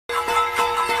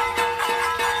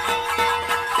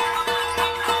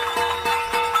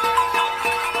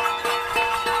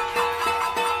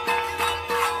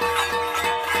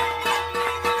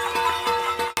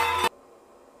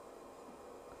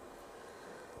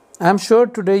I'm sure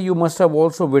today you must have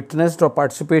also witnessed or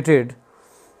participated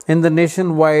in the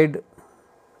nationwide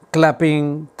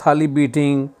clapping, thali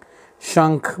beating,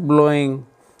 shank blowing,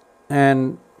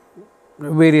 and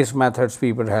various methods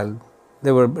people held.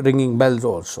 They were ringing bells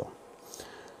also.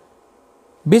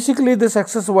 Basically, this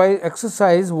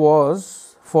exercise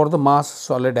was for the mass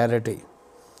solidarity,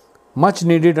 much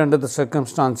needed under the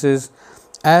circumstances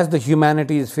as the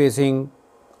humanity is facing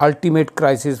ultimate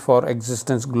crisis for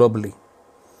existence globally.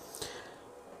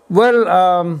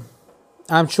 Well,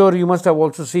 I'm sure you must have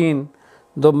also seen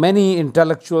the many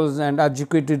intellectuals and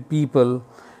educated people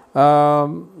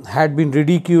had been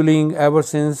ridiculing ever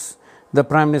since the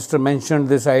Prime Minister mentioned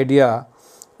this idea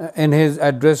in his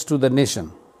address to the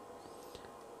nation.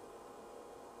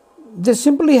 They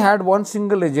simply had one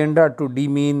single agenda to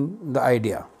demean the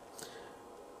idea.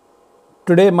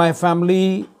 Today, my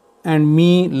family and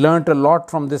me learnt a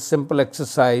lot from this simple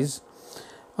exercise.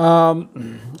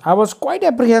 I was quite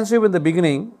apprehensive in the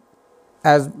beginning,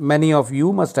 as many of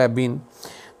you must have been,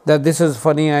 that this is a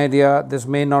funny idea, this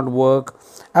may not work.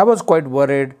 I was quite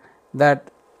worried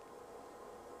that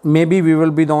maybe we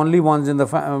will be the only ones in the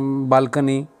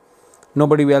balcony,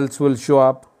 nobody else will show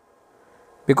up.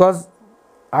 Because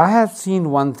I have seen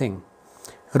one thing,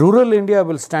 rural India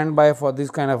will stand by for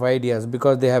these kind of ideas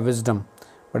because they have wisdom.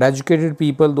 But educated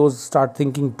people, those start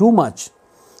thinking too much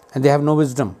and they have no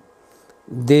wisdom.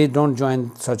 They don't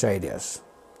join such ideas.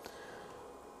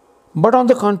 But on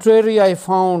the contrary, I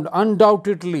found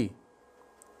undoubtedly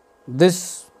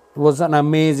this was an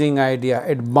amazing idea.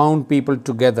 It bound people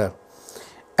together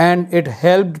and it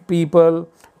helped people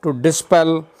to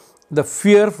dispel the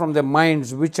fear from their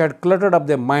minds which had cluttered up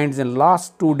their minds in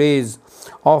last 2 days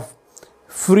of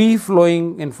free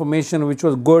flowing information which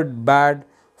was good, bad,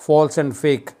 false and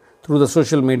fake through the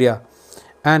social media,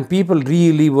 and people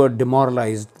really were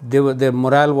demoralized. Their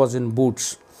morale was in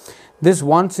boots. This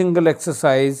one single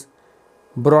exercise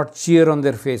brought cheer on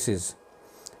their faces.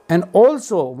 And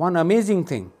also one amazing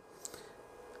thing,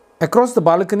 across the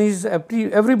balconies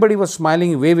everybody was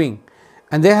smiling, waving,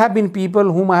 and there have been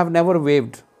people whom I have never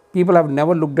waved. People have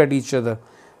never looked at each other,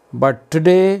 but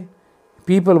today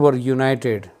people were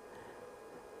united.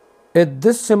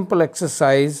 This simple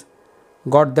exercise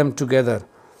got them together.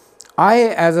 I,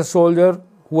 as a soldier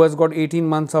who has got 18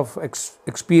 months of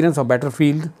experience of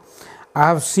battlefield, I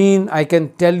have seen, I can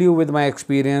tell you with my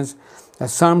experience, that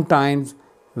sometimes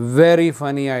very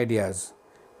funny ideas,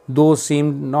 those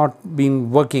seem not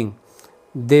been working,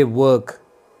 they work.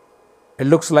 It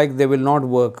looks like they will not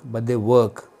work, but they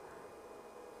work.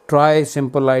 Try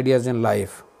simple ideas in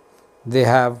life. They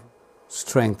have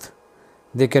strength.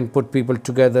 They can put people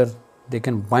together. They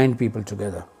can bind people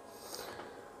together.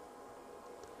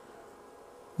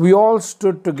 We all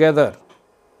stood together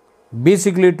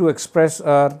basically to express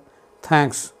our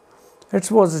thanks. It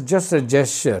was just a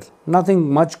gesture. Nothing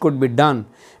much could be done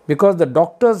because the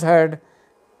doctors had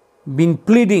been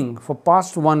pleading for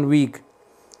past 1 week,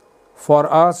 for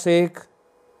our sake,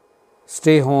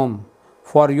 stay home.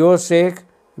 For your sake,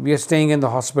 we are staying in the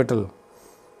hospital.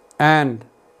 And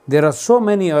there are so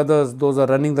many others, those are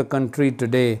running the country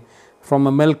today, from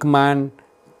a milkman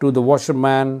to the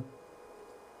washerman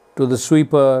to the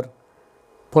sweeper,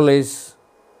 police,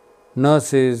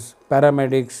 nurses,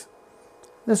 paramedics.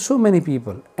 There's so many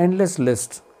people, endless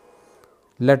list.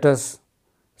 Let us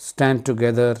stand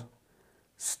together,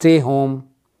 stay home,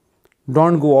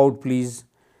 don't go out please.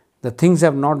 The things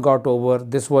have not got over.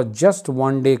 This was just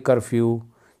 1 day curfew.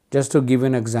 Just to give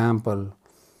an example,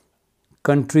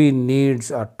 country needs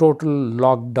a total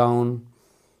lockdown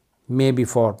maybe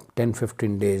for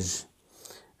 10-15 days.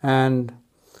 And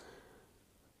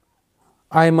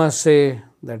I must say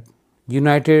that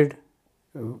united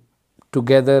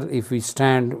together, if we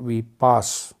stand, we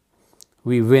pass,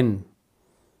 we win,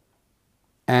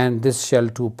 and this shall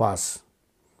too pass.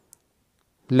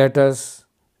 Let us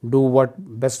do what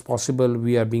best possible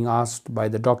we are being asked by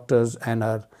the doctors and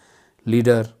our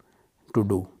leader to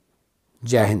do.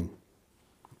 Jai Hind.